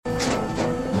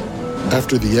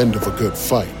After the end of a good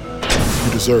fight,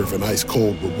 you deserve an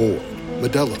ice-cold reward.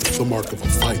 Modelo is the mark of a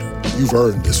fighter. You've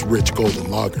earned this rich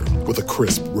golden lager with a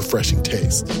crisp, refreshing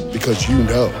taste. Because you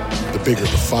know, the bigger the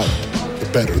fight, the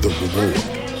better the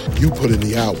reward. You put in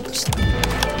the hours,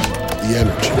 the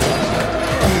energy,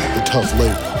 the tough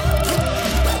labor.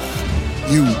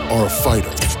 You are a fighter,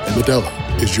 and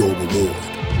Modelo is your reward.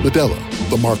 Modelo,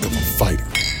 the mark of a fighter.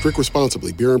 Drink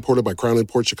responsibly. Beer imported by Crown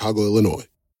Imports, Chicago, Illinois.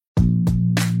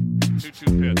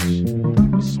 2-2 pitch.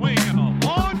 Swing and a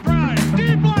long drive.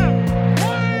 Deep left.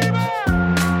 Way back.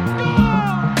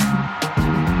 Gone!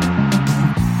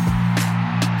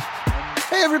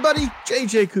 Hey, everybody.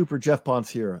 JJ Cooper, Jeff Ponce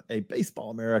here. A Baseball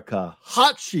America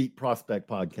Hot Sheet Prospect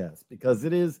Podcast, because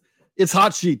it's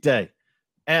Hot Sheet Day.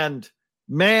 And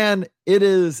man, it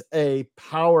is a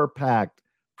power-packed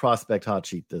prospect hot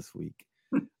sheet this week.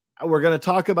 We're going to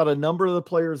talk about a number of the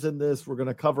players in this. We're going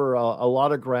to cover a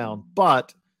lot of ground,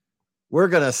 but we're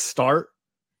going to start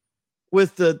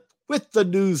with the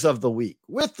news of the week,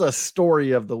 with the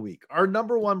story of the week. Our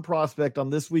number one prospect on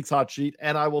this week's hot sheet,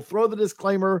 and I will throw the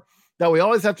disclaimer that we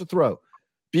always have to throw.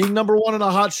 Being number one on a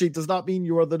hot sheet does not mean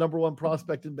you are the number one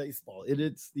prospect in baseball.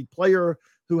 It's the player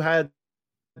who had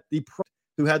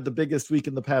the biggest week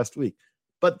in the past week.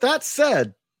 But that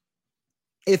said,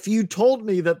 if you told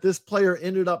me that this player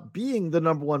ended up being the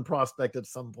number one prospect at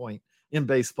some point in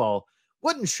baseball,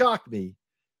 wouldn't shock me.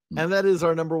 And that is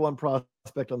our number one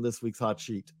prospect on this week's hot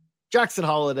sheet, Jackson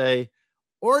Holliday,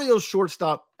 Orioles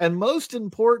shortstop. And most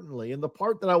importantly, and the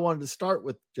part that I wanted to start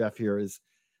with, Jeff, here is,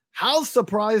 how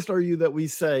surprised are you that we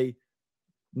say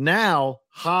now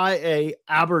high A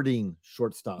Aberdeen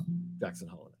shortstop Jackson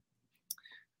Holliday?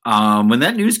 When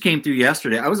that news came through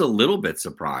yesterday, I was a little bit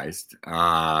surprised.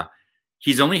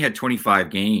 He's only had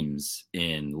 25 games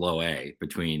in low A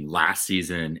between last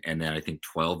season and then I think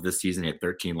 12 this season. He had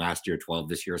 13 last year, 12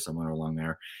 this year, somewhere along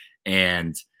there.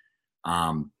 And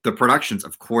the production's,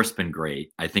 of course, been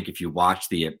great. I think if you watch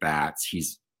the at-bats,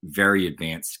 he's very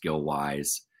advanced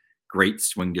skill-wise, great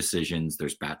swing decisions.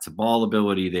 There's bat-to-ball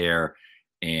ability there.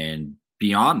 And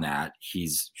beyond that,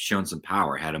 he's shown some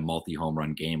power. Had a multi-home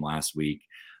run game last week.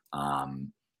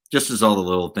 Just as all the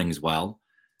little things well.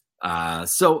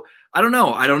 So I don't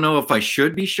know. I don't know if I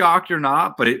should be shocked or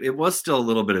not, but it was still a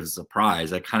little bit of a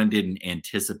surprise. I kind of didn't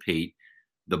anticipate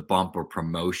the bump or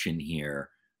promotion here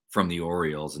from the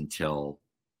Orioles until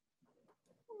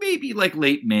maybe like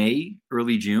late May,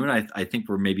 early June. I think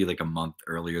we're maybe like a month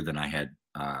earlier than I had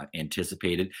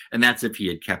anticipated. And that's if he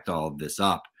had kept all of this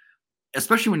up,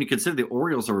 especially when you consider the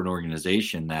Orioles are an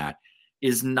organization that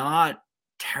is not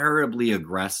terribly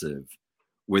aggressive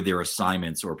with their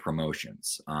assignments or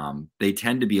promotions. They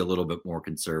tend to be a little bit more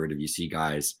conservative. You see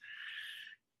guys,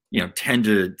 tend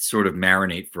to sort of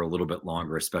marinate for a little bit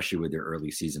longer, especially with their early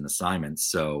season assignments.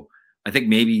 So I think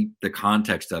maybe the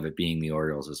context of it being the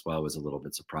Orioles as well was a little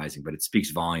bit surprising, but it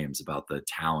speaks volumes about the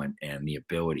talent and the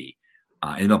ability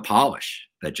and the polish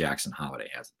that Jackson Holliday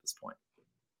has at this point.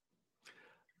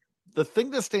 The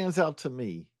thing that stands out to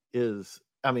me is,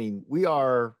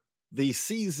 the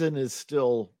season is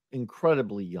still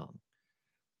incredibly young,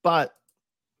 but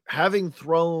having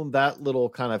thrown that little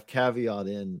kind of caveat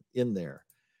in there,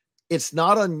 it's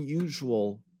not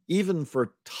unusual even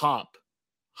for top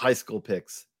high school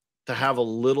picks to have a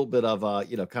little bit of a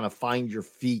kind of find your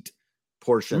feet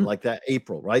portion, like that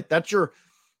April, right? That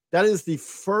is the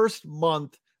first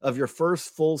month of your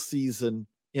first full season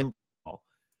in ball.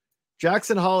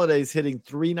 Jackson Holliday's hitting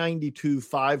 392,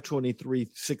 523,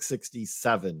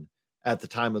 667 at the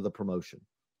time of the promotion.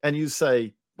 And you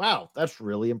say, wow, that's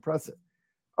really impressive.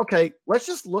 Okay, let's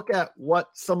just look at what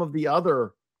some of the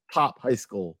other top high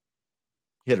school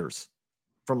hitters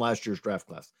from last year's draft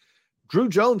class. Drew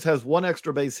Jones has one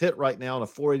extra base hit right now and a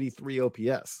 483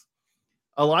 OPS.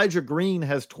 Elijah Green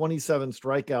has 27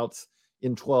 strikeouts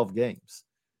in 12 games.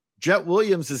 Jet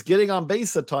Williams is getting on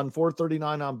base a ton,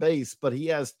 439 on base, but he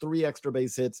has 3 extra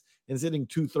base hits and is hitting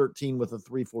 213 with a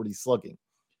 340 slugging.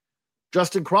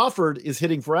 Justin Crawford is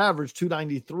hitting for average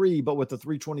 293, but with a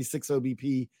 326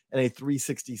 OBP and a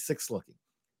 366 slugging.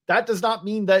 That does not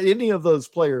mean that any of those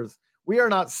players, we are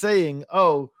not saying,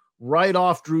 write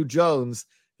off Drew Jones.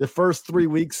 The first 3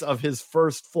 weeks of his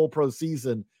first full pro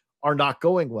season are not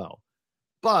going well.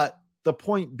 But the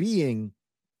point being,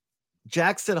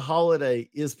 Jackson Holliday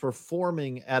is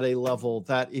performing at a level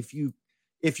that if you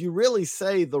really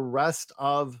say the rest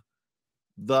of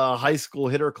the high school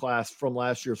hitter class from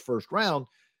last year's first round,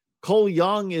 Cole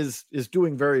Young is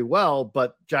doing very well,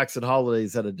 but Jackson Holliday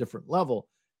is at a different level.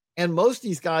 And most of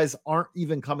these guys aren't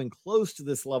even coming close to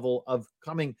this level of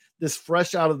coming this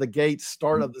fresh out of the gate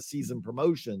start of the season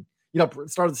promotion,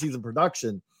 start of the season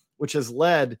production, which has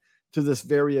led to this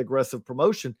very aggressive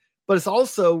promotion. But it's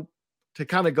also, to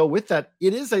kind of go with that,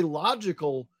 it is a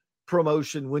logical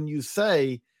promotion when you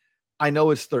say, I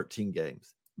know it's 13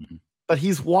 games, but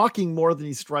he's walking more than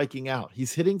he's striking out.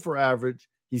 He's hitting for average.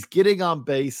 He's getting on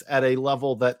base at a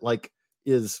level that, like,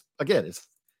 is, again,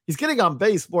 he's getting on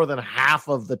base more than half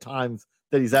of the times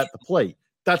that he's at the plate.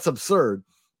 That's absurd.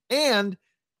 And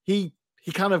he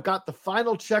kind of got the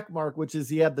final check mark, which is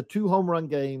he had the 2 home run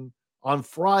game on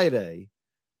Friday,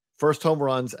 first home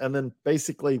runs, and then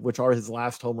basically, which are his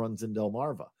last home runs in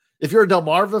Delmarva. If you're a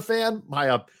Delmarva fan,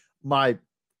 my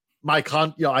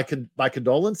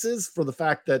condolences for the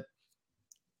fact that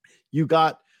you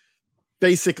got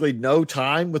basically no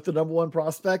time with the number 1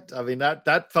 prospect. I mean,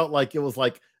 that felt like it was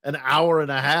like an hour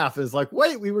and a half. It's like,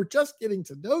 wait, we were just getting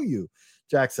to know you,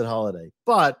 Jackson Holliday.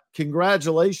 But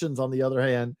congratulations, on the other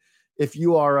hand, if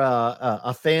you are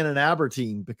a fan in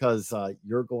Aberdeen, because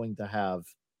you're going to have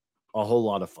a whole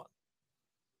lot of fun.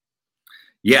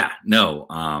 Yeah, no,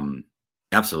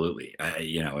 absolutely.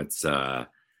 It's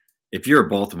if you're a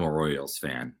Baltimore Orioles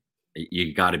fan,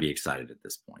 you got to be excited at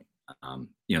this point.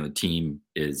 The team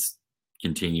is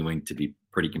continuing to be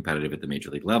pretty competitive at the major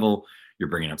league level. You're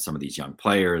bringing up some of these young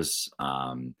players.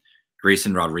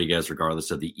 Grayson Rodriguez, regardless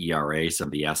of the ERA, some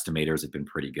of the estimators have been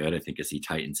pretty good. I think as he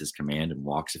tightens his command and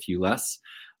walks a few less,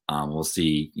 we'll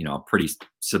see, a pretty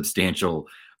substantial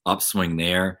upswing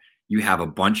there. You have a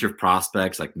bunch of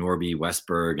prospects like Norby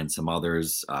Westberg and some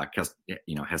others,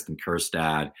 Heston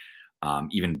Kjerstad,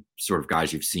 even sort of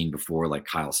guys you've seen before like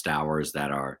Kyle Stowers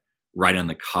that are right on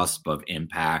the cusp of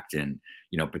impact and,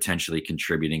 potentially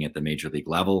contributing at the major league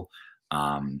level.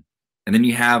 And then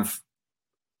you have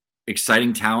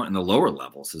exciting talent in the lower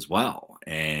levels as well.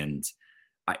 And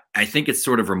I think it's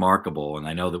sort of remarkable. And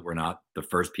I know that we're not the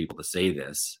first people to say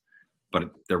this,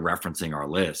 but they're referencing our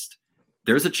list.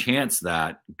 There's a chance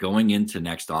that going into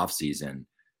next offseason,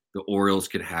 the Orioles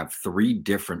could have 3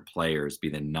 different players be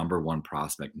the number 1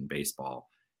 prospect in baseball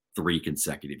 3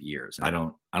 consecutive years. I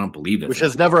don't believe that. Which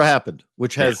has never happened.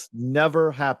 Has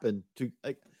never happened to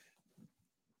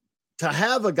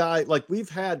have a guy like we've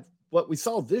had what we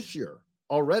saw this year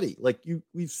already. Like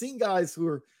we've seen guys who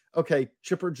are, okay,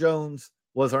 Chipper Jones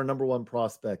was our number 1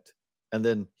 prospect, and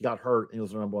then he got hurt and he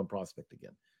was our number 1 prospect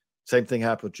again. Same thing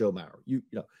happened with Joe Mauer.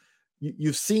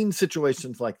 You've seen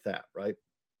situations like that, right?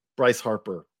 Bryce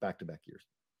Harper, back-to-back years.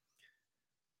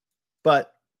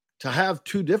 But to have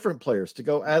 2 different players, to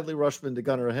go Adley Rutschman to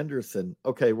Gunnar Henderson,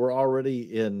 okay, we're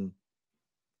already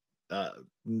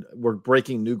we're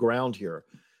breaking new ground here.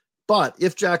 But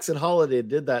if Jackson Holliday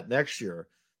did that next year,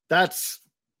 that's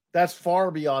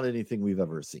far beyond anything we've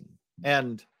ever seen.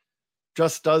 And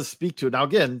just does speak to it. Now,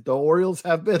 again, the Orioles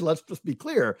have been, let's just be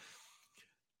clear,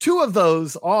 2 of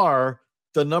those are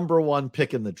the number 1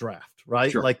 pick in the draft,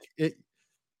 right? Sure. Like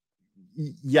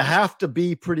you have to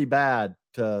be pretty bad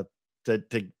to get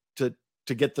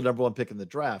the number 1 pick in the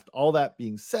draft. All that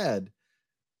being said,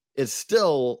 it's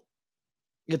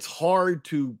hard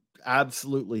to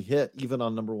absolutely hit even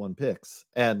on number 1 picks.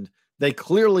 And they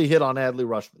clearly hit on Adley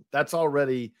Rutschman. That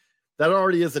already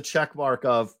is a check mark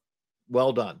of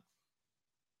well done.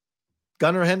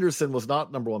 Gunnar Henderson was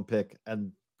not number 1 pick,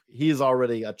 and he's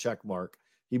already a check mark.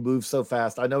 He moves so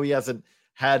fast. I know he hasn't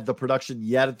had the production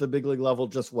yet at the big league level.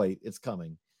 Just wait, it's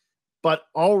coming. But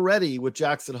already with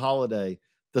Jackson Holliday,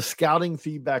 the scouting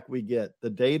feedback we get, the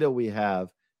data we have,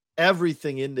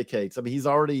 everything indicates. I mean,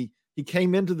 he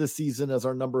came into the season as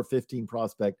our number 15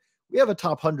 prospect. We have a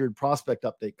top 100 prospect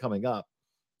update coming up.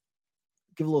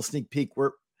 Give a little sneak peek.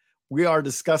 We are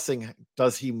discussing,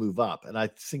 does he move up? And I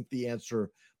think the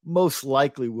answer most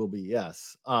likely will be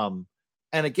yes. And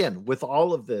again, with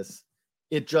all of this,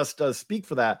 it just does speak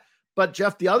for that. But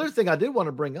Jeff, the other thing I did want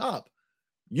to bring up,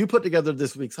 you put together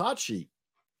this week's hot sheet.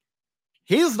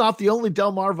 He is not the only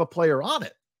Delmarva player on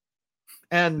it.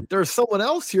 And there's someone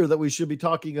else here that we should be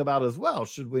talking about as well,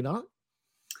 should we not?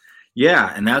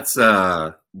 Yeah, and that's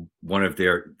one of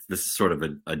their, this is sort of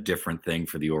a different thing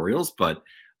for the Orioles, but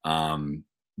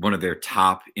one of their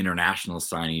top international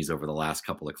signees over the last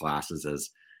couple of classes as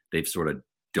they've sort of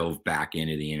dove back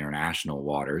into the international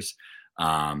waters.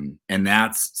 And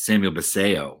that's Samuel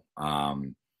Basallo,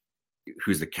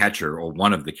 who's the catcher or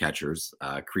one of the catchers.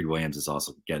 Creed Williams is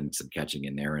also getting some catching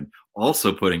in there and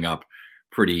also putting up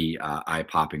pretty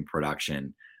eye-popping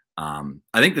production. I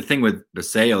think the thing with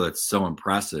Basallo that's so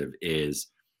impressive is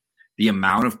the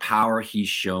amount of power he's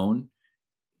shown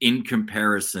in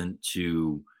comparison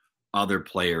to other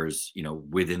players,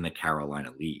 within the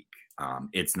Carolina League.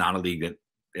 It's not a league that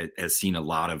has seen a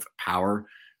lot of power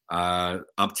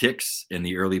upticks in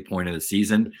the early point of the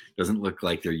season. Doesn't look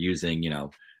like they're using,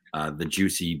 the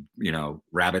juicy,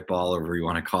 rabbit ball, or whatever you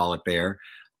want to call it there.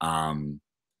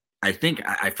 I think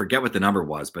I forget what the number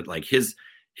was, but like his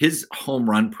home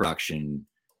run production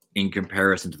in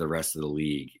comparison to the rest of the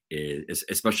league is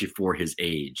especially for his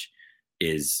age,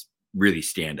 is really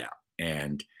standout.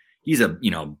 And he's a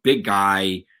big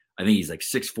guy. I think he's like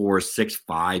 6'4",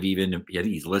 6'5", even. I think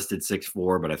he's listed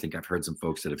 6'4", but I think I've heard some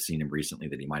folks that have seen him recently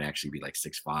that he might actually be like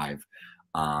 6'5".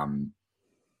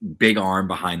 Big arm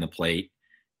behind the plate.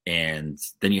 And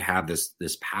then you have this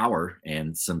power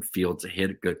and some field to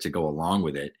hit to go along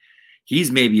with it.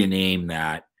 He's maybe a name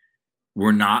that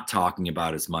we're not talking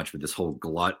about as much with this whole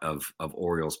glut of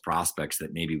Orioles prospects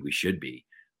that maybe we should be,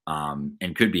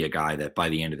 and could be a guy that by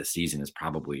the end of the season is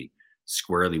probably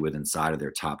squarely within inside of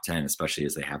their top 10, especially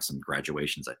as they have some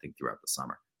graduations, I think, throughout the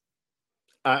summer.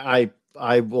 I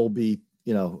will be,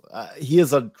 he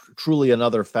is truly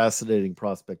another fascinating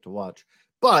prospect to watch.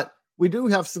 But we do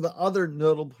have some other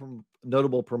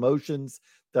notable promotions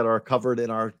that are covered in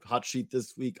our hot sheet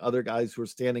this week, other guys who are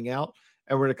standing out,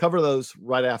 and we're going to cover those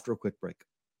right after a quick break.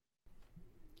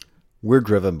 We're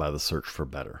driven by the search for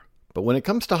better. But when it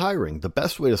comes to hiring, the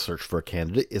best way to search for a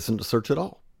candidate isn't to search at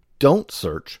all. Don't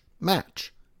search,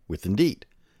 match with Indeed.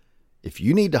 If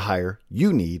you need to hire,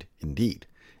 you need Indeed.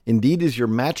 Indeed is your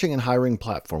matching and hiring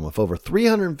platform with over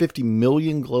 350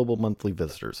 million global monthly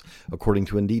visitors, according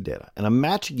to Indeed data, and a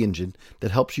matching engine that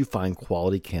helps you find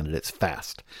quality candidates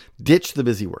fast. Ditch the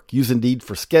busy work. Use Indeed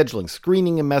for scheduling,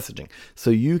 screening, and messaging so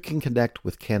you can connect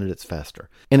with candidates faster.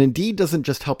 And Indeed doesn't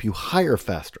just help you hire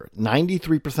faster.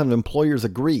 93% of employers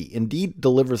agree Indeed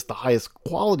delivers the highest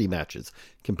quality matches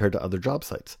compared to other job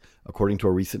sites, according to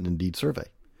a recent Indeed survey.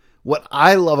 What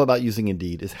I love about using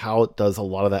Indeed is how it does a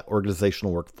lot of that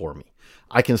organizational work for me.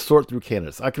 I can sort through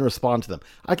candidates. I can respond to them.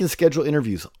 I can schedule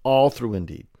interviews all through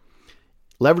Indeed.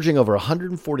 Leveraging over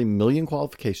 140 million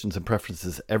qualifications and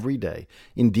preferences every day,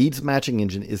 Indeed's matching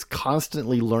engine is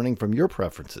constantly learning from your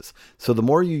preferences. So the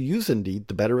more you use Indeed,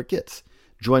 the better it gets.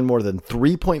 Join more than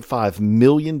 3.5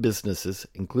 million businesses,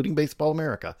 including Baseball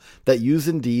America, that use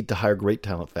Indeed to hire great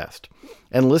talent fast.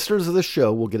 And listeners of the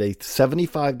show will get a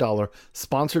 $75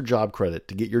 sponsored job credit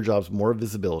to get your jobs more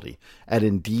visibility at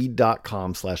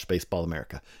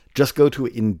Indeed.com/BaseballAmerica. Just go to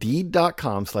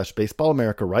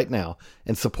Indeed.com/BaseballAmerica right now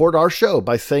and support our show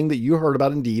by saying that you heard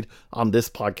about Indeed on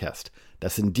this podcast.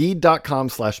 That's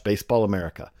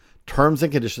Indeed.com/BaseballAmerica. Terms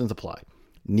and conditions apply.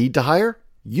 Need to hire?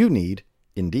 You need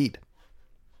Indeed.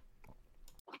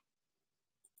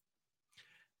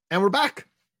 And we're back.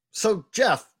 So,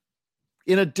 Jeff,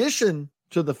 in addition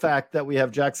to the fact that we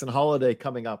have Jackson Holliday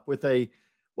coming up with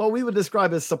what we would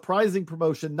describe as surprising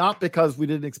promotion, not because we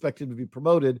didn't expect him to be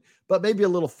promoted, but maybe a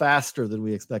little faster than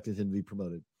we expected him to be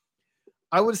promoted.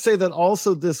 I would say that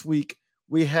also this week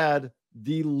we had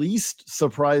the least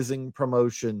surprising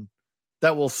promotion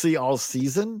that we'll see all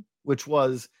season, which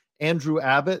was Andrew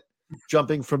Abbott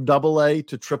jumping from AA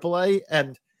to AAA.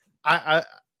 And I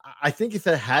think if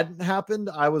it hadn't happened,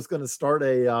 I was going to start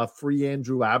a free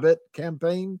Andrew Abbott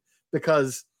campaign,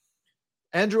 because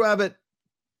Andrew Abbott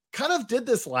kind of did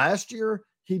this last year.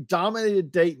 He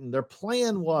dominated Dayton. The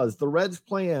Reds'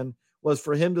 plan was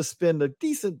for him to spend a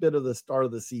decent bit of the start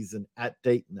of the season at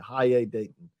Dayton, high A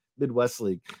Dayton, Midwest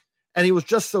League. And he was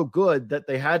just so good that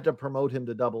they had to promote him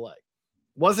to AA.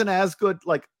 Wasn't as good,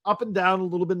 like up and down a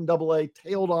little bit in AA,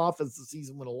 tailed off as the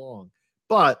season went along,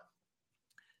 but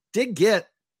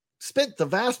spent the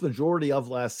vast majority of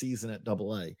last season at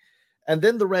AA. And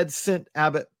then the Reds sent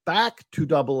Abbott back to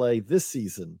AA this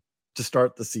season to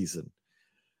start the season.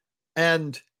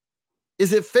 And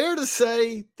is it fair to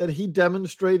say that he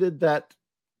demonstrated that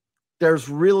there's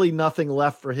really nothing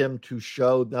left for him to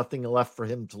show, nothing left for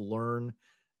him to learn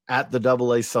at the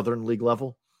AA Southern League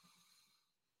level?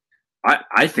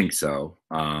 I think so.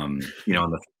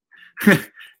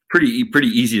 Pretty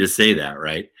easy to say that,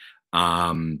 right?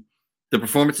 The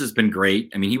performance has been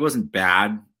great. I mean, he wasn't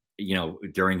bad,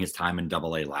 during his time in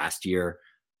AA last year,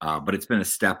 but it's been a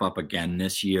step up again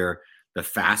this year. The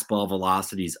fastball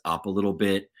velocity is up a little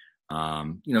bit.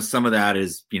 Some of that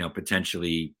is,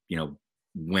 potentially,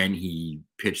 when he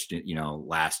pitched it,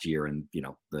 last year, and,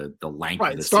 the length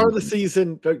of the start of the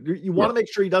season. You want to make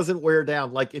sure he doesn't wear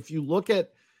down. Like if you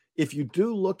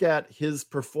do look at his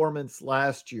performance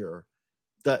last year,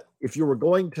 that if you were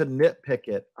going to nitpick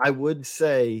it, I would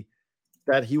say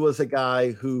that he was a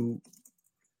guy who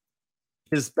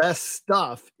his best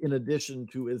stuff, in addition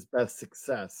to his best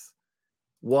success,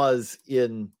 was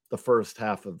in the first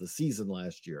half of the season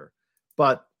last year.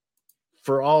 But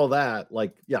for all that,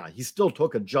 he still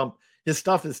took a jump. His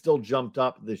stuff has still jumped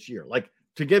up this year. Like,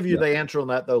 to give you the answer on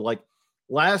that, though, like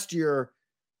last year,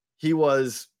 he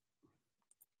was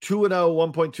 2-0,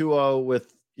 1.20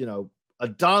 with, a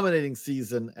dominating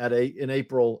season in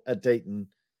April at Dayton.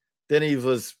 Then he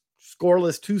was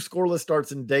scoreless, 2 scoreless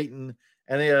starts in Dayton,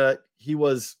 and he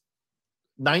was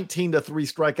 19-3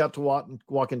 strikeout to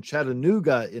walk in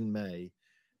Chattanooga in May.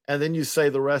 And then you say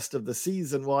the rest of the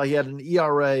season, well, he had an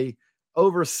ERA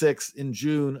over 6 in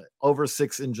June, over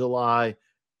 6 in July,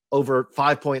 over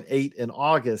 5.8 in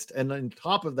August. And on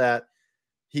top of that,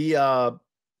 his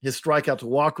strikeout to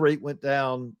walk rate went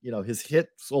down. His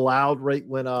hits allowed rate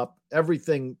went up.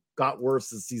 Everything got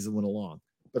worse as the season went along.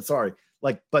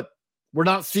 But we're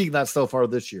not seeing that so far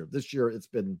this year. This year it's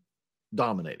been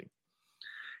dominating.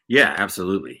 Yeah,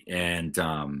 absolutely. And,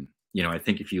 I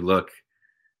think if you look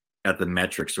at the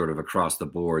metrics sort of across the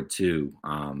board too,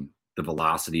 the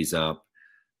velocity's up,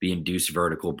 the induced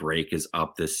vertical break is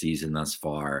up this season thus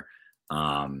far.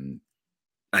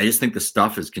 I just think the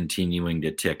stuff is continuing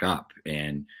to tick up.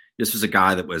 And this was a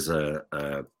guy that was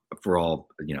for all,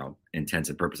 intents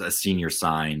and purposes, a senior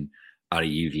sign out of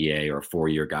UVA, or a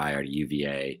 4-year guy out of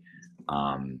UVA.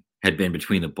 Had been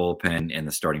between the bullpen and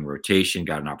the starting rotation,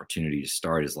 got an opportunity to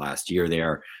start his last year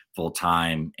there full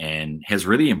time, and has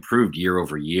really improved year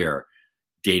over year,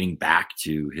 dating back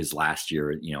to his last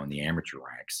year, in the amateur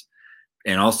ranks.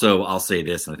 And also, I'll say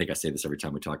this, and I think I say this every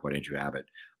time we talk about Andrew Abbott.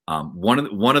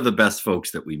 One of the best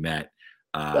folks that we met.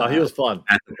 He was fun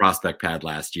at the prospect pad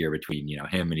last year between,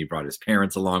 him, and he brought his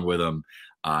parents along with him.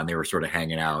 And they were sort of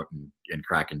hanging out and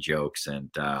cracking jokes, and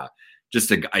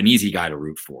just an easy guy to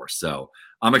root for. So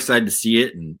I'm excited to see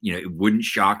it. And, it wouldn't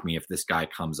shock me if this guy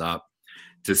comes up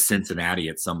to Cincinnati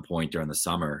at some point during the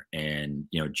summer and,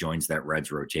 joins that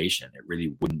Reds rotation. It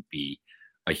really wouldn't be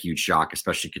a huge shock,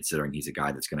 especially considering he's a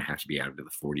guy that's going to have to be added to the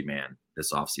 40-man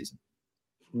this offseason.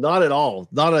 Not at all.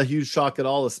 Not a huge shock at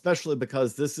all, especially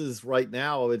because this is right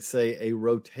now, I would say, a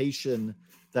rotation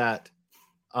that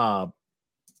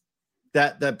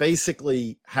that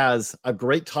basically has a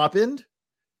great top end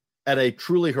and a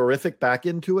truly horrific back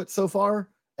end to it so far.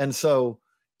 And so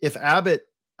if Abbott,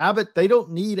 they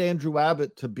don't need Andrew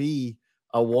Abbott to be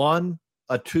a 1,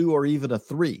 a 2, or even a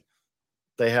 3.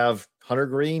 They have Hunter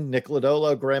Green, Nick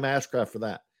Lodolo, Graham Ashcraft for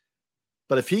that.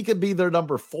 But if he could be their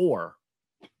number 4,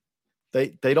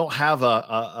 they don't have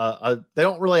they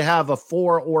don't really have a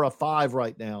 4 or a 5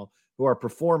 right now who are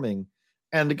performing.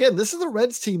 And again, this is a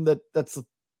Reds team that's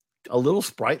a little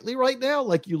sprightly right now.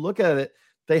 Like, you look at it,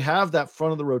 they have that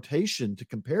front of the rotation to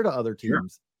compare to other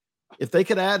teams. Sure. If they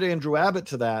could add Andrew Abbott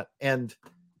to that and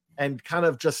kind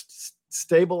of just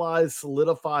stabilize,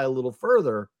 solidify a little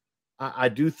further, I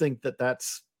do think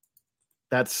that's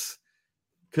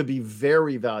could be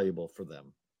very valuable for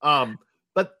them.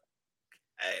 But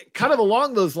kind of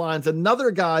along those lines,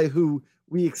 another guy who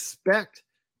we expect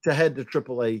to head to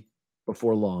AAA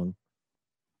before long,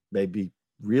 maybe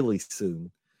really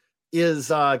soon, is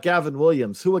Gavin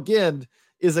Williams, who again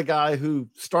is a guy who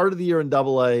started the year in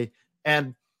AA,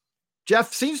 and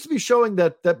Jeff seems to be showing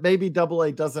that maybe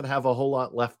AA doesn't have a whole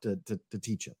lot left to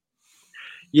teach him.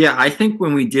 Yeah, I think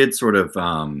when we did sort of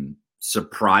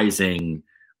surprising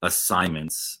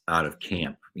assignments out of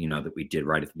camp, that we did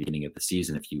right at the beginning of the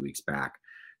season a few weeks back,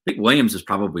 I think Williams is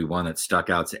probably one that stuck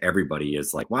out to everybody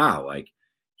as like, wow, like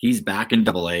he's back in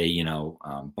AA,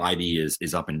 Bybee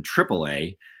is up in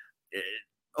AAA.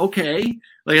 Okay.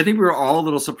 Like, I think we were all a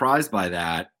little surprised by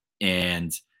that.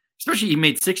 And especially he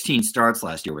made 16 starts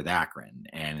last year with Akron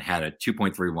and had a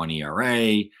 2.31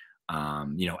 ERA,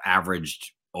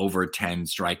 averaged over 10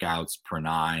 strikeouts per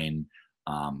 9.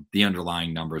 The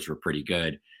underlying numbers were pretty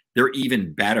good. They're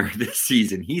even better this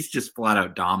season. He's just flat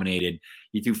out dominated.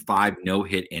 He threw 5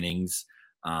 no-hit innings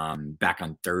back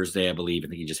on Thursday, I believe. I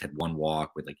think he just had 1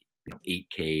 walk with 8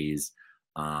 Ks.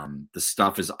 The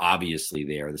stuff is obviously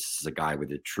there. This is a guy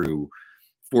with a true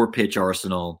 4-pitch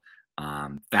arsenal.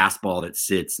 Fastball that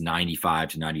sits 95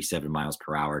 to 97 miles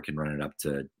per hour, can run it up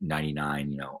to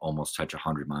 99, almost touch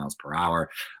 100 miles per hour.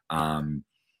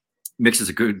 Mixes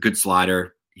a good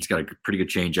slider. He's got a pretty good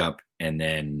changeup, and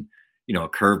then, a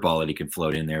curveball that he can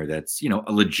float in there that's,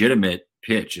 a legitimate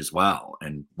pitch as well,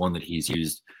 and one that he's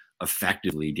used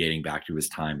effectively dating back to his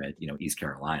time at, East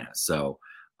Carolina. So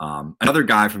another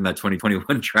guy from that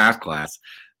 2021 draft class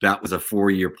that was a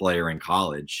 4-year player in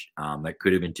college that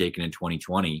could have been taken in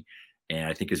 2020. And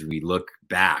I think as we look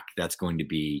back, that's going to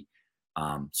be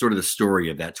sort of the story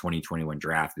of that 2021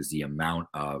 draft, is the amount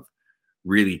of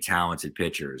really talented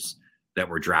pitchers that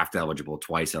were draft eligible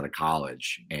twice out of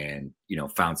college and,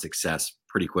 found success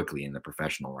pretty quickly in the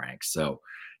professional ranks. So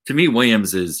to me,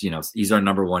 Williams is, he's our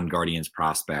number 1 Guardians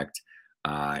prospect.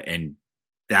 And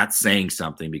that's saying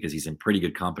something because he's in pretty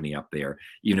good company up there.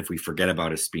 Even if we forget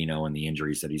about Espino and the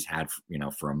injuries that he's had,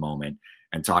 for a moment,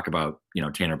 and talk about,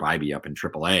 Tanner Bybee up in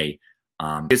AAA.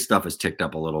 His stuff has ticked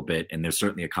up a little bit, and there's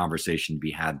certainly a conversation to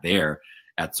be had there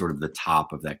at sort of the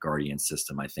top of that Guardian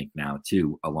system, I think now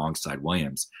too, alongside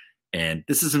Williams. And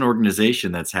this is an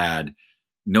organization that's had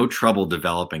no trouble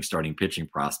developing starting pitching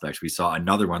prospects. We saw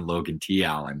another one, Logan T.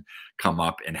 Allen, come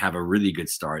up and have a really good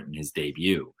start in his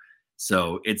debut.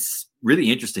 So it's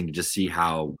really interesting to just see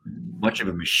how much of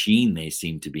a machine they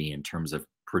seem to be in terms of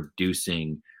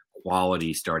producing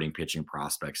quality starting pitching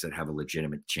prospects that have a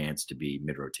legitimate chance to be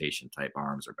mid-rotation type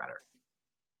arms or better.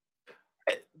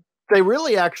 They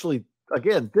really actually,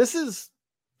 again, this is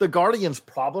the Guardians'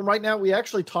 problem right now. We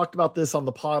actually talked about this on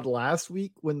the pod last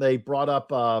week when they brought up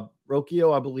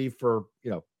Rocchio, I believe, for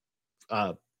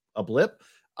a blip.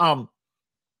 The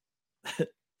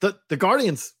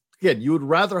Guardians, again, you would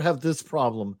rather have this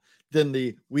problem than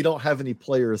the we don't have any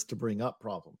players to bring up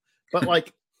problem. But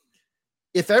like,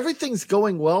 if everything's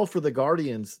going well for the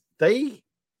Guardians, they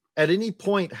at any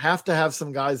point have to have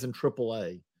some guys in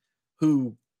AAA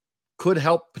who could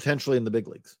help potentially in the big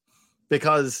leagues.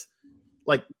 Because,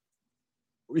 like,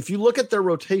 if you look at their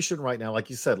rotation right now, like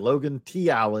you said, Logan T.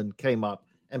 Allen came up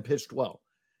and pitched well.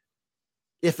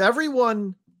 If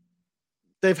everyone,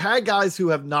 they've had guys who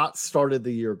have not started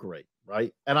the year great,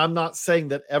 right? And I'm not saying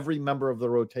that every member of the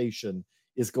rotation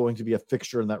is going to be a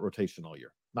fixture in that rotation all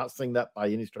year. Not saying that by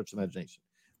any stretch of imagination.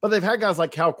 But they've had guys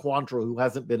like Cal Quantrill who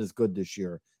hasn't been as good this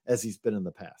year as he's been in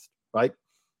the past, right?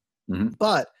 Mm-hmm.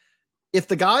 But if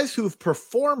the guys who've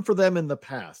performed for them in the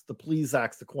past, the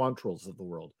Plezaks, the Quantrills of the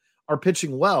world, are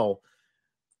pitching well,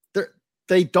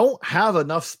 they don't have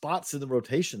enough spots in the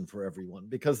rotation for everyone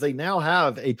because they now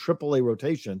have a AAA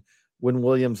rotation when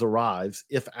Williams arrives.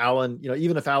 If Allen,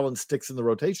 even if Allen sticks in the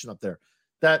rotation up there,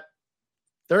 that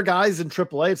there are guys in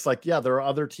AAA. It's like, yeah, there are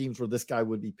other teams where this guy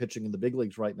would be pitching in the big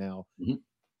leagues right now. Mm-hmm.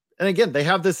 And again, they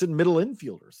have this in middle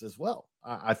infielders as well.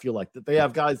 I feel like that they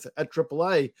have guys at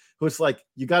AAA who it's like,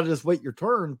 you got to just wait your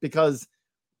turn because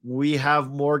we have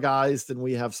more guys than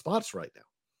we have spots right now.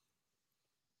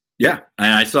 Yeah.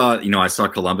 And I saw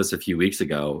Columbus a few weeks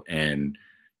ago and,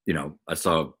 I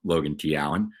saw Logan T.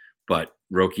 Allen, but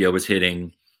Rocchio was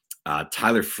hitting.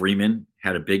 Tyler Freeman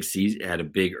had a big season, had a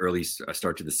big early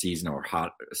start to the season or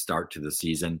hot start to the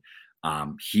season.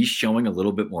 He's showing a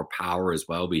little bit more power as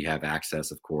well. We have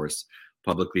access, of course,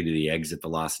 publicly to the exit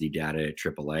velocity data at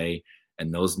AAA,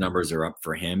 and those numbers are up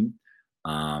for him.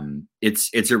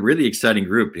 It's a really exciting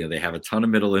group. They have a ton of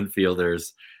middle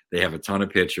infielders. They have a ton of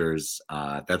pitchers.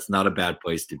 That's not a bad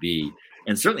place to be,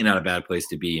 and certainly not a bad place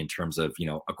to be in terms of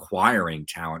acquiring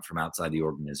talent from outside the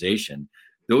organization.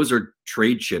 Those are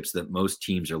trade chips that most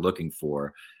teams are looking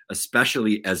for,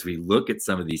 especially as we look at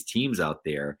some of these teams out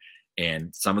there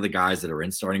and some of the guys that are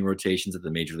in starting rotations at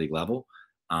the major league level,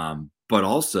 but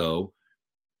also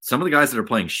some of the guys that are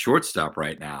playing shortstop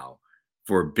right now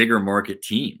for bigger market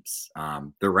teams.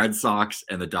 The Red Sox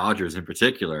and the Dodgers in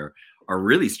particular are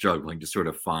really struggling to sort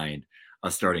of find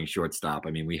a starting shortstop.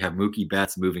 I mean, we have Mookie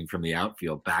Betts moving from the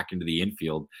outfield back into the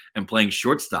infield and playing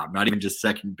shortstop, not even just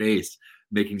second base,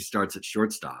 making starts at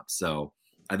shortstop. So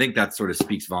I think that sort of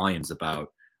speaks volumes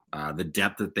about the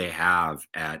depth that they have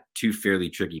at two fairly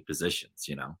tricky positions,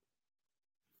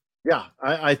 Yeah,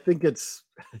 I think it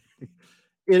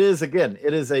is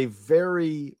a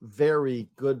very, very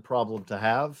good problem to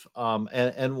have.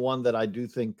 And one that I do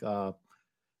think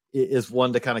is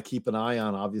one to kind of keep an eye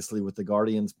on, obviously, with the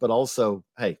Guardians, but also,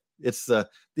 hey, it's the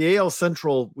AL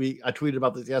Central. I tweeted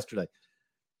about this yesterday.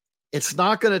 It's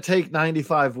not going to take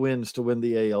 95 wins to win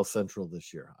the AL Central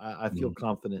this year. I feel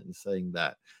confident in saying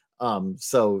that.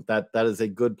 So that is a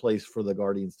good place for the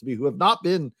Guardians to be, who have not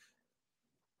been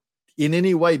in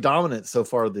any way dominant so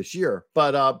far this year.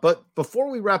 But before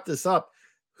we wrap this up,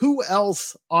 who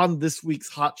else on this week's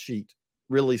hot sheet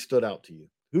really stood out to you?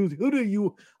 Who do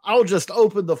you? I'll just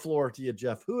open the floor to you,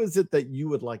 Jeff. Who is it that you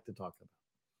would like to talk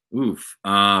about? Oof.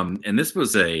 And this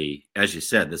was as you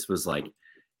said, this was like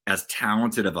as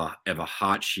talented of a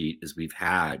hot sheet as we've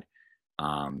had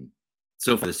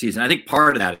so far this season. I think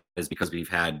part of that is because we've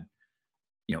had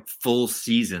full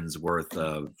seasons worth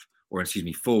of,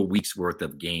 full weeks worth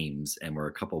of games, and we're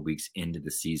a couple of weeks into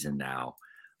the season now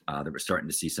that we're starting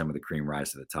to see some of the cream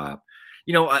rise to the top.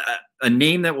 A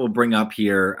name that we'll bring up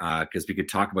here, because we could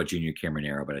talk about Junior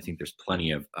Caminero, but I think there's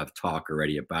plenty of talk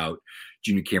already about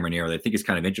Junior Caminero that I think is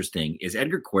kind of interesting, is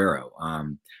Edgar Cuero.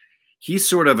 He's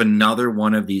sort of another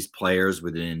one of these players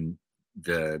within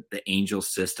the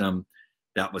Angels system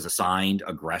that was assigned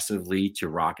aggressively to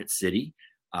Rocket City.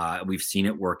 We've seen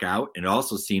it work out. And it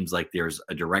also seems like there's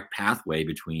a direct pathway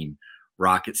between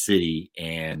Rocket City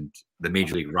and the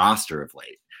Major League roster of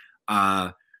late.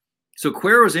 So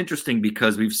Cuero is interesting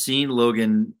because we've seen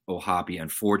Logan O'Hoppe,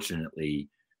 unfortunately,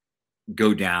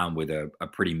 go down with a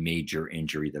pretty major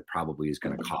injury that probably is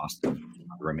going to cost him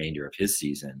the remainder of his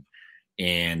season.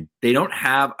 And they don't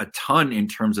have a ton in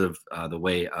terms of the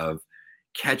way of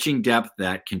catching depth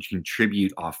that can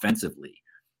contribute offensively.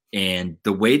 And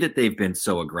the way that they've been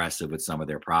so aggressive with some of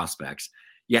their prospects,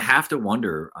 you have to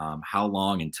wonder how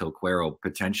long until Cuero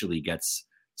potentially gets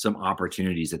some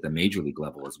opportunities at the major league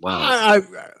level as well.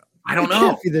 I don't know. It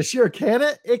can't be this year, can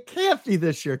it? It can't be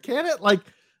this year, can it? Like,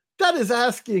 that is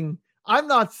asking. I'm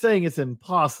not saying it's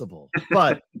impossible,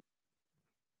 but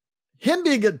him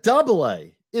being at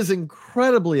Double-A is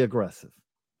incredibly aggressive.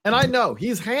 And I know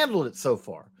he's handled it so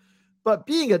far, but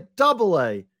being at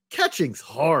Double-A, catching's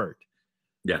hard.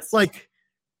 Yes. Like,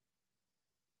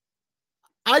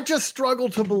 I just struggle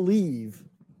to believe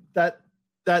that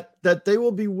they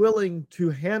will be willing to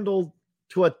handle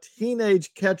to a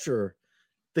teenage catcher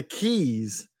the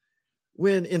keys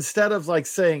when instead of like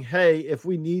saying, hey, if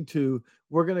we need to,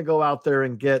 we're going to go out there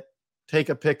and take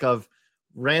a pick of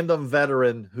random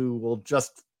veteran who will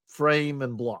just frame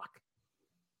and block.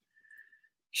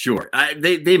 Sure.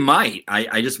 They might.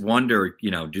 I just wonder,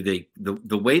 do they,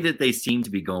 the way that they seem to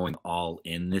be going all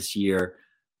in this year.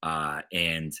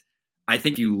 And I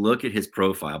think you look at his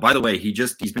profile, by the way,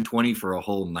 he's been 20 for a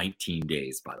whole 19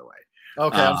 days, by the way.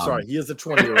 Okay. I'm sorry. He is a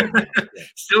 20-year-old.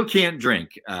 Still can't drink.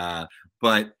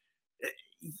 But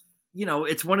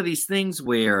it's one of these things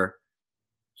where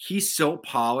he's so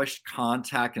polished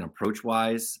contact and approach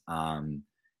wise.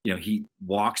 He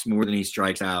walks more than he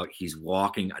strikes out. He's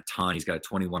walking a ton. He's got a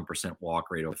 21%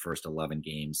 walk rate over the first 11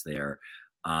 games there.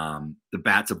 The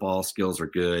bat to ball skills are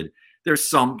good. There's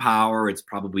some power. It's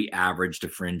probably average to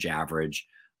fringe average.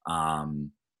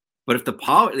 But if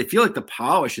they feel like the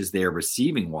polish is there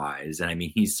receiving wise, and I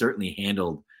mean, he's certainly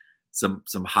handled some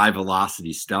high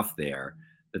velocity stuff there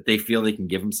that they feel they can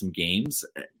give him some games.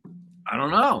 I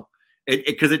don't know.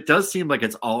 Because it does seem like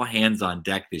it's all hands on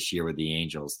deck this year with the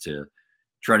Angels to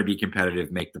try to be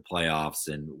competitive, make the playoffs,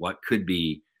 and what could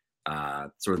be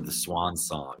sort of the swan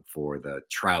song for the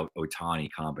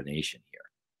Trout-Ohtani combination here.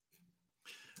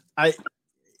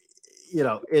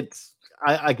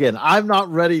 I'm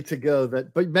not ready to go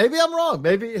that, but maybe I'm wrong.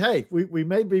 Maybe, hey, we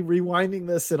may be rewinding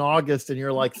this in August and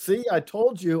you're like, see, I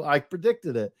told you, I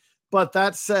predicted it. But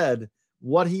that said,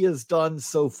 what he has done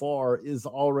so far is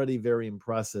already very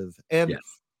impressive. And yes.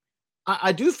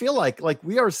 I do feel like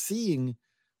we are seeing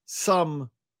some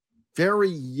very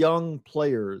young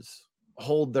players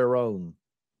hold their own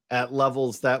at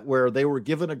levels that where they were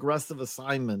given aggressive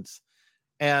assignments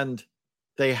and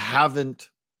they haven't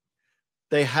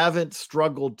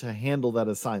struggled to handle that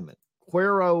assignment.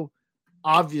 Cuero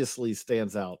obviously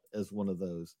stands out as one of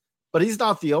those, but he's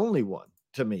not the only one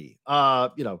to me.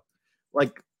 I'll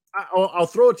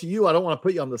throw it to you. I don't want to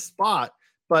put you on the spot,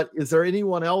 but is there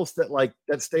anyone else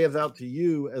that stands out to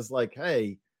you as like,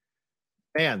 hey,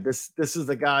 man, this is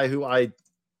the guy who I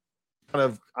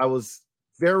was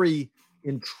very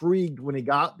intrigued when he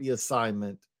got the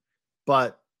assignment,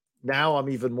 but now I'm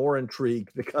even more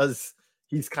intrigued because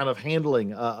he's kind of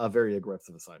handling a very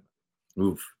aggressive assignment.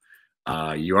 Oof.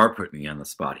 You are putting me on the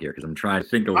spot here because I'm trying to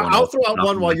think of one. I'll throw out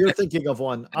one while you're thinking of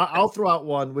one. I'll throw out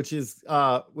one, which is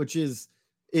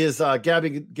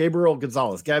Gabriel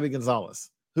Gonzalez, Gabby Gonzalez,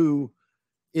 who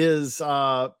is,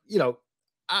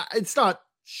 it's not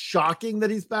shocking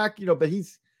that he's back, but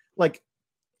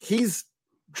he's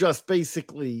just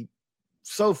basically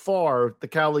so far the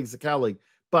Cal League,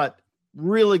 but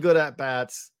really good at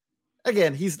bats.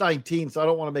 Again, he's 19, so I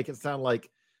don't want to make it sound like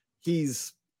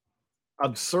he's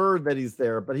absurd that he's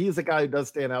there, but he's a guy who does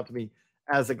stand out to me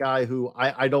as a guy who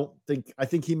I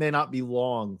think he may not be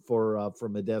long for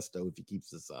Modesto if he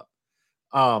keeps this up.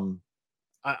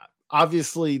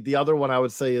 Obviously the other one I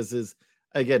would say is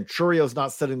again, Churio's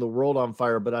not setting the world on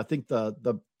fire, but I think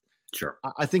sure.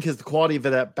 I think the quality of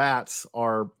it at bats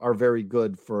are very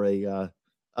good for a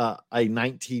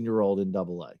 19-year-old in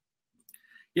Double-A.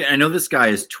 Yeah, I know this guy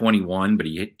is 21, but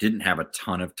he didn't have a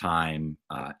ton of time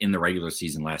in the regular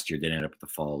season last year. They ended up at the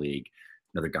Fall League.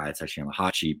 Another guy that's actually on the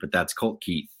hot sheet, but that's Colt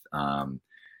Keith.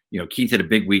 Keith had a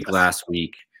big week last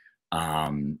week.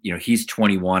 He's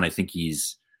 21. I think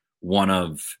he's one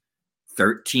of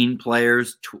 13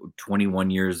 players, 21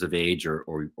 years of age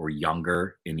or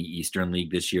younger in the Eastern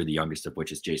League this year, the youngest of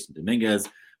which is Jason Dominguez.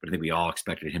 But I think we all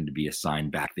expected him to be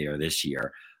assigned back there this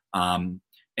year.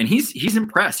 And he's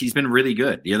impressed. He's been really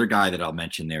good. The other guy that I'll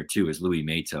mention there too is Louis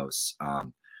Matos,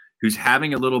 who's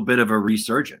having a little bit of a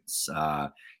resurgence.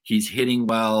 He's hitting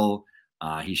well.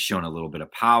 He's shown a little bit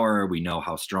of power. We know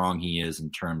how strong he is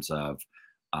in terms of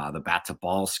the bat to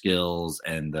ball skills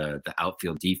and the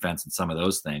outfield defense and some of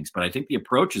those things. But I think the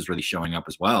approach is really showing up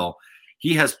as well.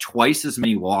 He has twice as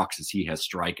many walks as he has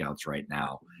strikeouts right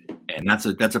now. And that's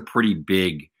a pretty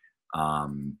big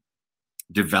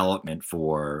development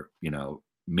for,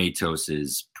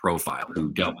 Matos's profile,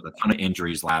 who dealt with a ton of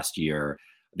injuries last year.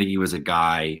 I think he was a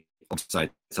guy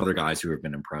alongside some other guys who have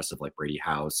been impressive, like Brady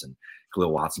House and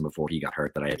Khalil Watson before he got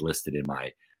hurt, that I had listed in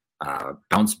my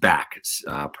bounce back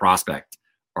prospect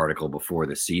article before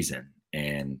the season.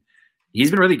 And he's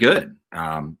been really good.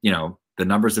 The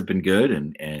numbers have been good,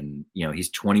 and he's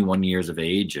 21 years of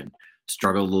age and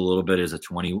struggled a little bit as a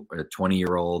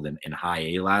 20-year-old in high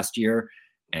A last year.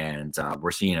 And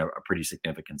we're seeing a pretty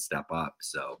significant step up.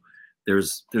 So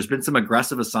there's been some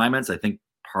aggressive assignments, I think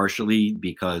partially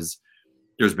because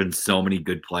there's been so many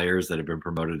good players that have been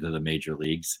promoted to the major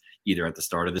leagues, either at the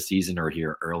start of the season or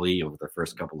here early over the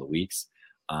first couple of weeks,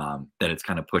 that it's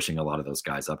kind of pushing a lot of those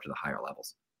guys up to the higher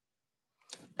levels.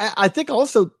 I think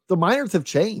also the minors have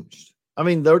changed. I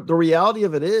mean, the reality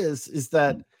of it is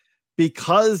that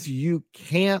because you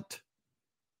can't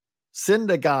send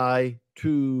a guy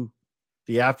to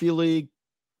the Affy League,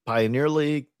 Pioneer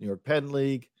League, New York Penn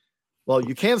League. Well,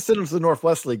 you can send him to the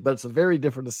Northwest League, but it's a very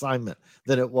different assignment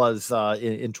than it was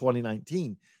in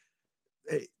 2019.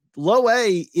 Low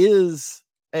A is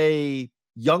a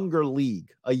younger league,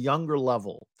 a younger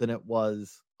level than it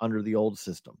was under the old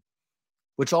system,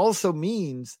 which also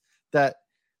means that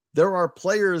there are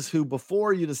players who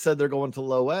before you'd have said they're going to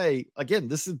low A. Again,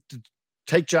 this is to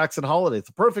take Jackson Holliday. It's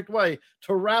a perfect way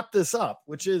to wrap this up,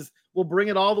 which is we'll bring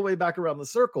it all the way back around the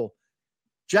circle.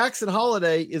 Jackson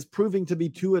Holliday is proving to be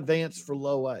too advanced for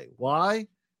low A. Why?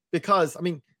 Because,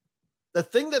 the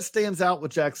thing that stands out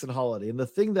with Jackson Holliday and the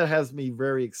thing that has me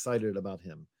very excited about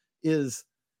him is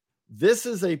this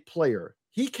is a player.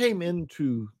 He came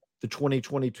into the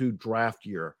 2022 draft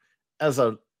year as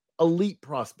an elite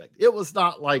prospect. It was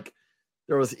not like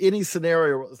there was any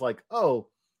scenario where it was like, oh,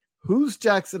 who's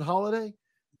Jackson Holliday?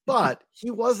 But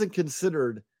he wasn't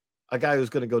considered a guy who's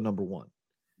going to go number one.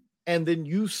 And then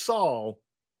you saw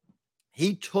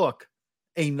he took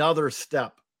another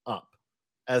step up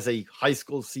as a high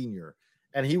school senior,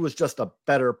 and he was just a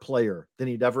better player than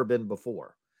he'd ever been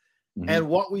before. Mm-hmm. And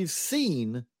what we've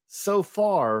seen so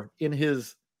far in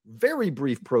his very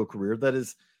brief pro career, that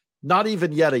is not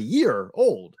even yet a year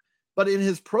old, but in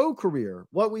his pro career,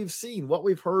 what we've seen, what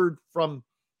we've heard from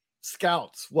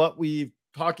scouts, what we've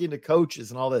talking to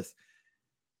coaches and all this,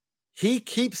 he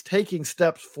keeps taking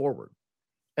steps forward.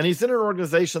 And he's in an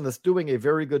organization that's doing a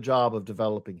very good job of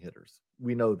developing hitters.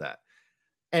 We know that.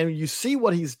 And you see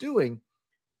what he's doing.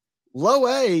 Low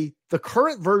A, the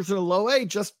current version of low A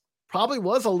just probably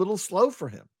was a little slow for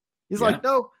him. He's like,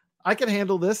 no, I can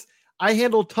handle this. I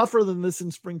handled tougher than this in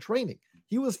spring training.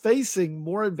 He was facing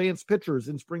more advanced pitchers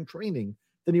in spring training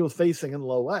than he was facing in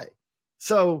low A.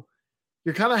 So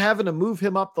you're kind of having to move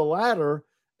him up the ladder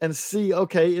and see,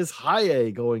 okay, is high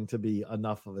A going to be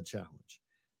enough of a challenge?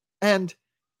 And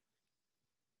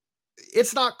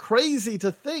it's not crazy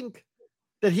to think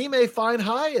that he may find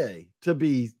high A to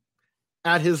be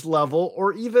at his level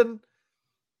or even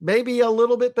maybe a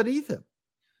little bit beneath him.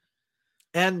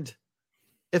 And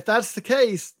if that's the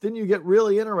case, then you get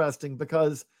really interesting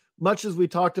because much as we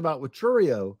talked about with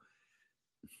Churio,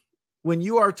 when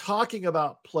you are talking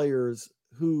about players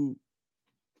who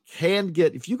can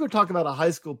get, if you could talk about a high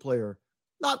school player,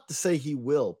 not to say he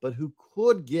will, but who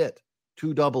could get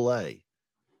to AA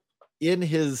in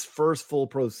his first full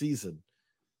pro season,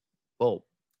 well,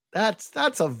 that's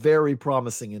a very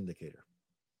promising indicator.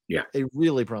 Yeah. A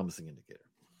really promising indicator.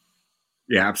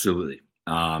 Yeah, absolutely.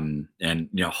 And,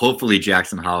 hopefully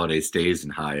Jackson Holliday stays in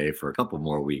high A for a couple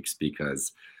more weeks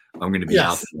because I'm going to be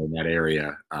out in that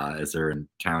area as they're in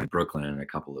town in Brooklyn in a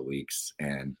couple of weeks.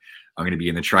 And I'm going to be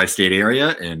in the tri-state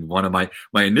area. And one of my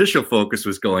initial focus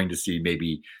was going to see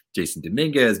maybe Jason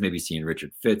Dominguez, maybe seeing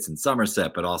Richard Fitz in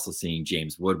Somerset, but also seeing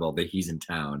James Woodwell that he's in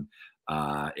town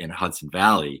in Hudson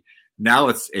Valley. Now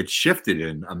it's shifted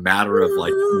in a matter of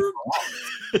like,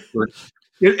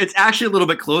 it's actually a little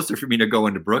bit closer for me to go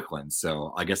into Brooklyn.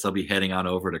 So I guess I'll be heading on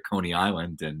over to Coney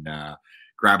Island and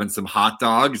grabbing some hot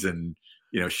dogs and,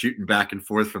 shooting back and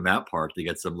forth from that park to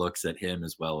get some looks at him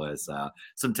as well as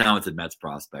some talented Mets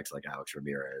prospects like Alex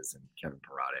Ramirez and Kevin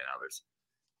Parada and others.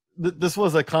 This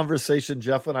was a conversation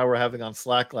Jeff and I were having on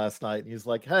Slack last night. And he's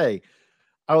like, hey,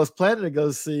 I was planning to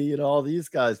go see, all these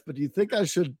guys, but do you think I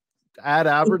should add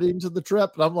Aberdeen to the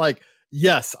trip? And I'm like,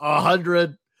 yes,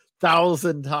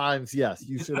 100,000 times. Yes,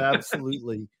 you should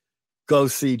absolutely go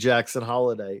see Jackson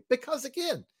Holliday because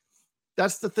again,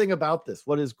 that's the thing about this.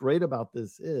 What is great about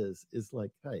this is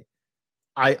like, hey,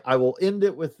 I will end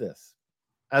it with this,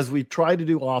 as we try to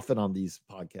do often on these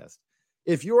podcasts.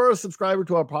 If you are a subscriber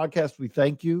to our podcast, we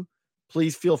thank you.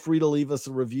 Please feel free to leave us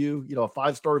a review. A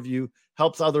 5-star review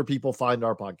helps other people find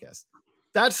our podcast.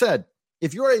 That said,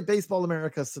 if you're a Baseball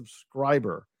America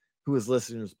subscriber who is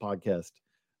listening to this podcast,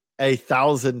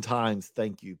 1,000 times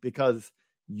thank you, because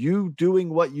you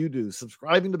doing what you do,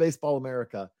 subscribing to Baseball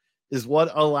America, is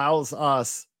what allows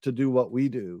us to do what we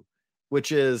do,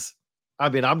 which is,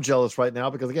 I'm jealous right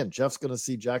now because, again, Jeff's going to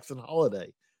see Jackson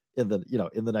Holliday in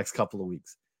the next couple of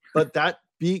weeks. But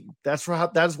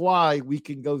that's why we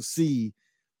can go see,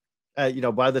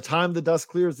 by the time the dust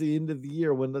clears the end of the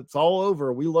year, when it's all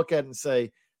over, we look at it and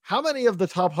say, how many of the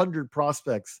top 100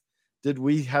 prospects did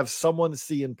we have someone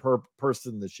see in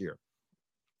person this year?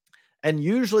 And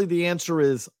usually the answer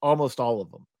is almost all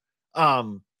of them.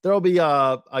 There'll be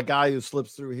a guy who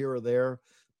slips through here or there,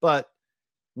 but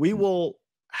we will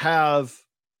have,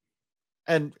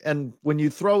 and when you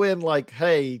throw in like,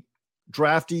 hey,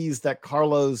 draftees that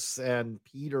Carlos and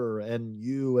Peter and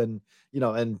you and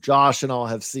Josh and all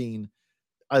have seen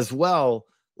as well,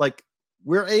 like,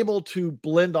 we're able to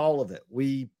blend all of it.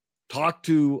 We talk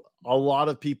to a lot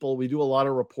of people. We do a lot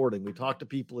of reporting. We talk to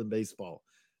people in baseball.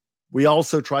 We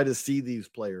also try to see these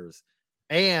players.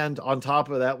 And on top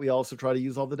of that, we also try to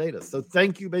use all the data. So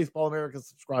thank you, Baseball America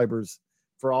subscribers,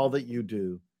 for all that you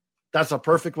do. That's a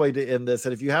perfect way to end this.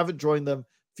 And if you haven't joined them,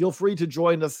 feel free to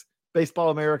join us,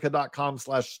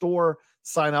 baseballamerica.com/store.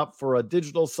 Sign up for a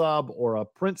digital sub or a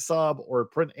print sub or a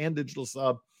print and digital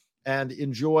sub, and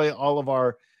enjoy all of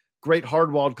our great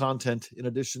hardwalled content in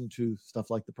addition to stuff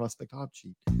like the prospect hot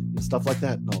sheet and stuff like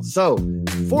that. And all. So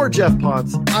for Jeff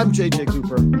Ponce, I'm JJ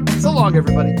Cooper. So long,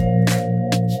 everybody.